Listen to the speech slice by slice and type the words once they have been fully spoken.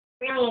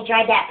Really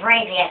enjoyed that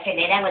parade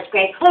yesterday. That was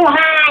great. Oh,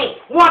 hi!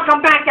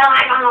 Welcome back to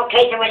Live on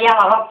Location with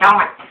Yellow Hook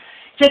Tower.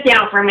 Sit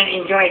down for a minute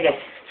and enjoy this.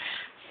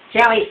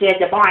 Sally said,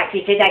 the boss,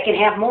 he said, I can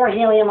have more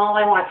helium all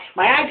I want.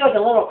 My eye goes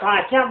a little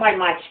cross, not by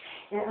much.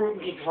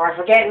 Before I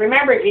forget,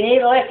 remember, if you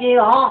need a lift, you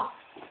need a haul.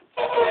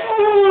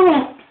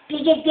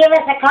 You just give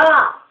us a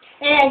call.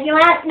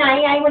 Last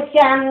night, I was, it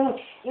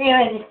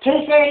was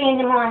 2:30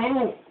 in the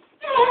morning.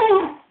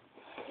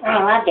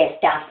 I love this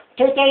stuff.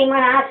 2:30 when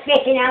I was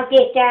fishing out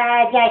this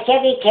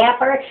Chevy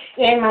camper,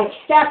 and my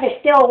stuff is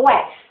still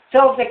wet.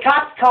 So if the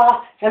cops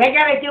call, and I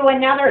got to do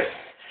another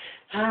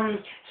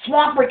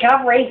swamp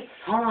recovery,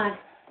 hold on.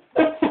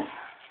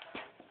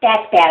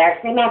 That's better.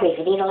 Remember, if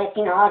you need a lift,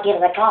 I'll give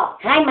it a call.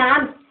 Hi,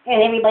 Mom,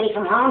 and everybody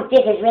from home.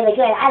 This is really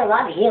good. I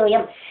love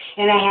helium,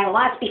 and I had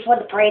lots before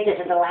the parade. This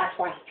is the last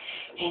one.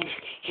 And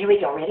here we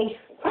go. Ready?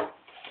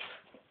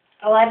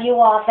 I love you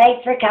all.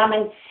 Thanks for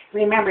coming.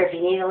 Remember, if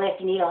you need a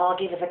lift, you need a haul,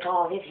 give us a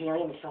call. This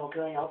helium is so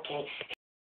good. Okay.